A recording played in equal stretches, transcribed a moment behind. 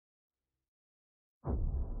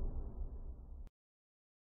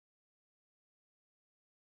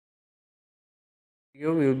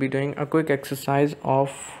Here we will be doing a quick exercise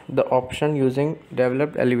of the option using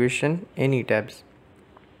developed elevation in Etabs.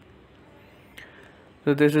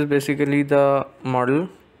 So this is basically the model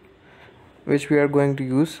which we are going to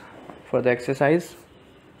use for the exercise.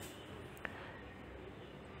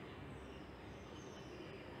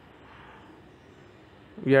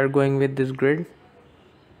 We are going with this grid,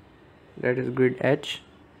 that is grid H.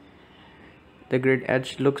 The grid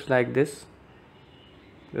H looks like this.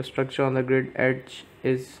 The structure on the grid H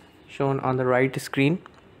is shown on the right screen.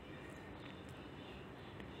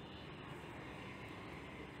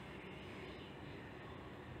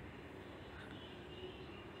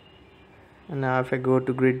 And now if I go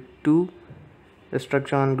to grid 2, the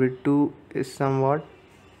structure on grid 2 is somewhat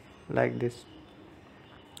like this.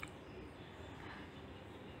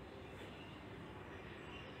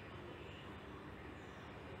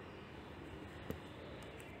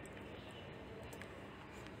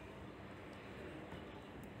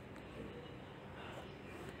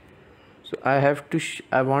 So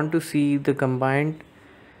I want to see the combined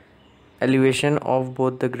elevation of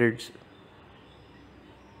both the grids.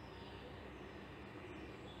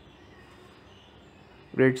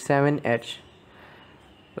 Grid 7H.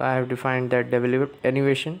 So I have defined that developed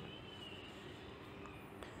elevation,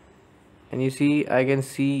 and you see I can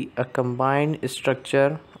see a combined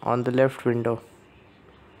structure on the left window.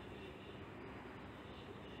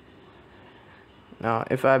 Now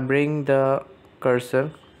if I bring the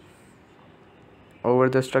cursor over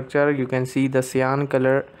the structure, you can see the cyan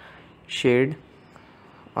color shade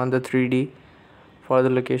on the 3D for the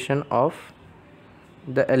location of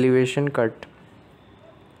the elevation cut.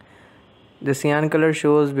 The cyan color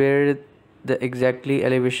shows where the exactly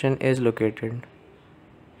elevation is located.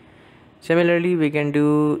 Similarly, we can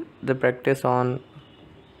do the practice on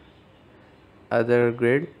other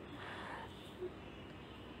grid.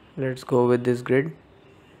 Let's go with this grid.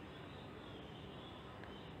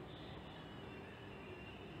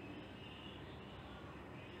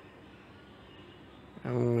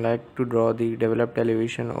 I would like to draw the developed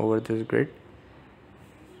elevation over this grid.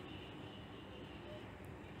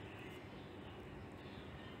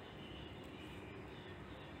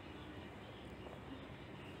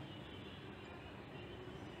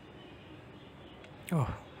 Oh,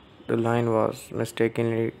 the line was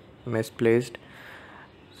mistakenly misplaced,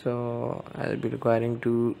 so I'll be requiring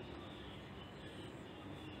to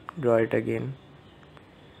draw it again.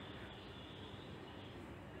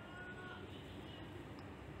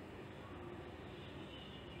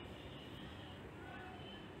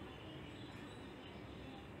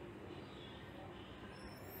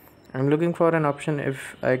 I'm looking for an option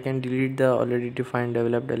if I can delete the already defined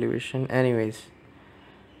developed elevation. Anyways,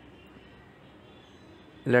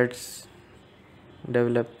 let's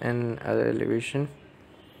develop an other elevation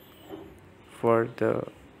for the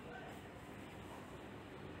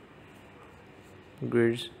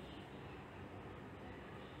grids.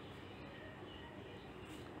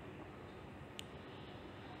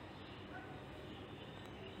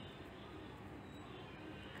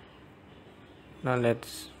 Now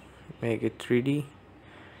let's make it 3D.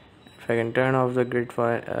 If I can turn off the grid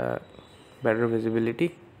for better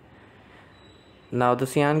visibility. Now the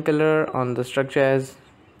cyan color on the structure, as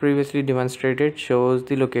previously demonstrated, shows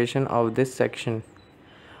the location of this section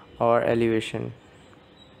or elevation.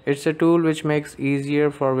 It's a tool which makes easier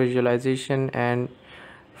for visualization and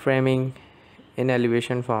framing in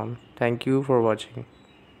elevation form. Thank you for watching.